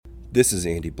This is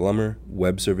Andy Blummer,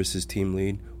 Web Services Team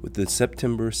Lead, with the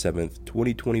September 7th,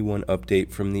 2021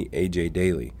 update from the AJ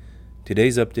Daily.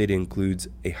 Today's update includes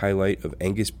a highlight of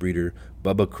Angus breeder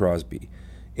Bubba Crosby,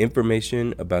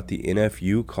 information about the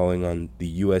NFU calling on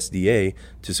the USDA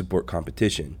to support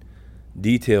competition,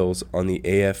 details on the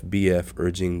AFBF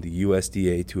urging the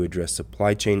USDA to address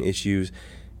supply chain issues,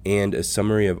 and a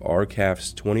summary of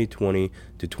R-CALF's 2020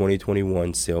 to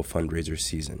 2021 sale fundraiser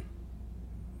season.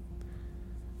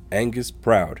 Angus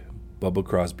Proud, Bubba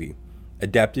Crosby,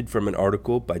 adapted from an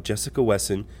article by Jessica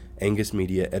Wesson, Angus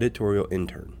Media editorial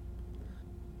intern.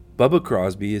 Bubba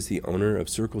Crosby is the owner of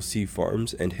Circle C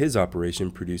Farms, and his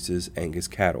operation produces Angus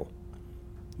cattle.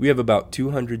 We have about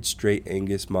 200 straight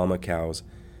Angus mama cows,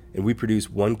 and we produce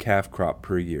one calf crop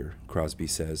per year, Crosby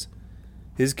says.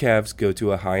 His calves go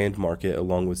to a high-end market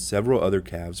along with several other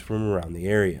calves from around the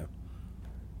area.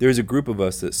 There is a group of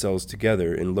us that sells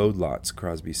together in load lots,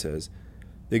 Crosby says.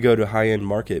 They go to high-end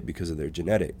market because of their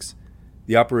genetics.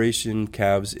 The operation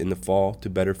calves in the fall to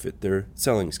better fit their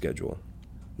selling schedule.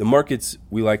 The markets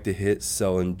we like to hit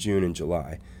sell in June and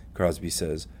July, Crosby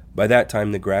says. By that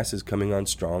time, the grass is coming on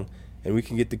strong, and we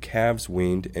can get the calves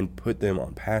weaned and put them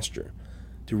on pasture.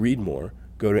 To read more,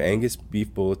 go to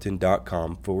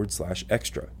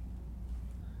angusbeefbulletin.com/extra.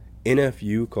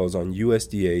 NFU calls on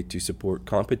USDA to support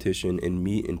competition in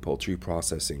meat and poultry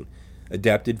processing,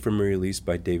 adapted from a release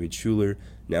by David Schuler,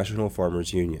 National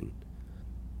Farmers Union.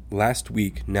 Last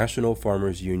week, National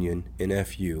Farmers Union,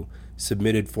 NFU,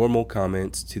 submitted formal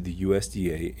comments to the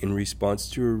USDA in response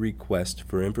to a request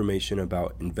for information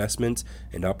about investments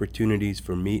and opportunities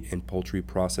for meat and poultry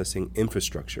processing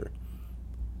infrastructure.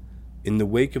 In the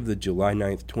wake of the July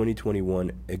 9,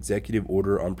 2021 executive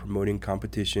order on promoting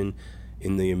competition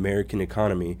in the American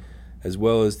economy, as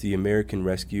well as the American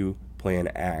Rescue Plan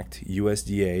Act,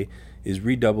 USDA is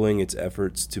redoubling its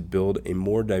efforts to build a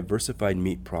more diversified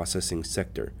meat processing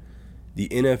sector. The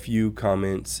NFU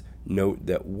comments note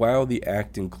that while the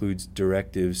act includes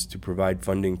directives to provide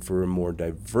funding for a more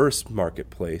diverse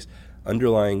marketplace,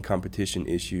 underlying competition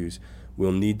issues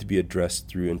will need to be addressed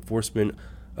through enforcement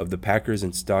of the Packers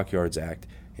and Stockyards Act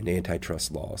and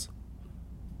antitrust laws.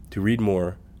 To read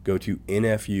more, go to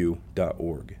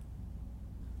nfu.org.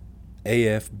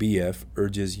 AFBF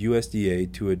urges USDA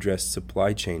to address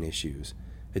supply chain issues,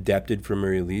 adapted from a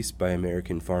release by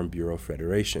American Farm Bureau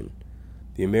Federation.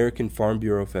 The American Farm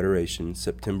Bureau Federation,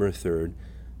 September 3rd,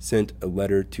 sent a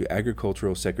letter to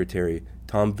Agricultural Secretary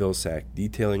Tom Vilsack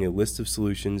detailing a list of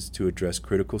solutions to address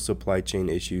critical supply chain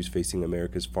issues facing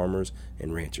America's farmers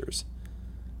and ranchers.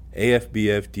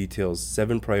 AFBF details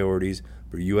 7 priorities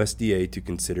for USDA to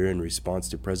consider in response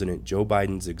to President Joe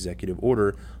Biden's executive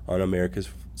order on America's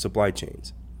supply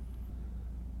chains.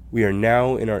 We are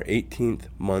now in our 18th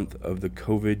month of the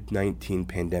COVID-19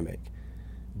 pandemic.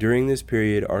 During this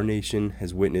period, our nation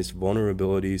has witnessed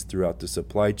vulnerabilities throughout the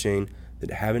supply chain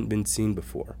that haven't been seen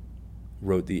before,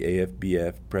 wrote the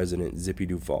AFBF President Zippy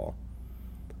Duvall.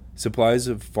 Supplies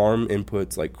of farm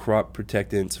inputs like crop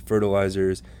protectants,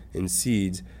 fertilizers, and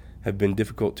seeds have been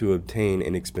difficult to obtain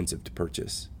and expensive to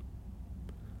purchase.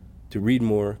 To read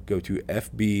more, go to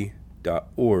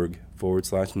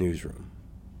fb.org/newsroom.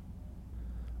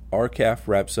 R-CALF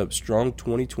wraps up strong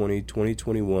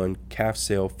 2020-2021 calf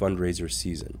sale fundraiser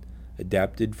season,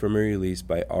 adapted from a release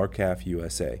by R-CALF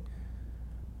USA.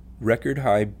 Record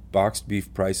high boxed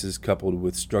beef prices coupled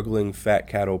with struggling fat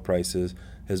cattle prices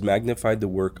has magnified the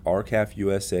work R-CALF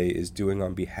USA is doing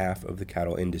on behalf of the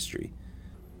cattle industry.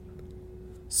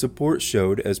 Support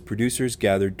showed as producers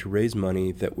gathered to raise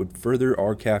money that would further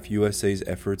R-CALF USA's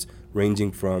efforts,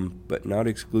 ranging from, but not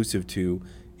exclusive to,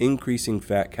 increasing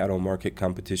fat cattle market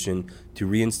competition to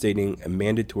reinstating a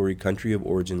mandatory country of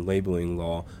origin labeling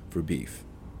law for beef.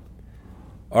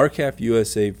 R-CALF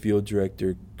USA Field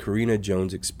Director Karina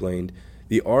Jones explained,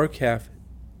 the R-CALF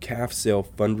calf sale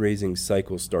fundraising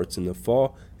cycle starts in the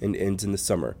fall and ends in the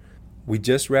summer. We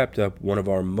just wrapped up one of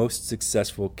our most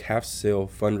successful calf sale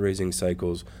fundraising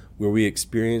cycles where we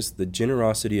experienced the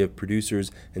generosity of producers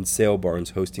and sale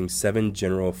barns hosting 7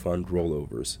 general fund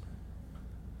rollovers.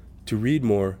 To read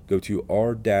more, go to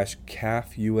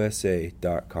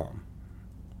r-calfusa.com.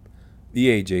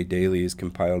 The AJ Daily is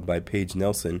compiled by Paige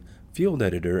Nelson, field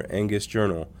editor, Angus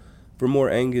Journal. For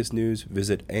more Angus news,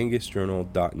 visit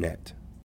angusjournal.net.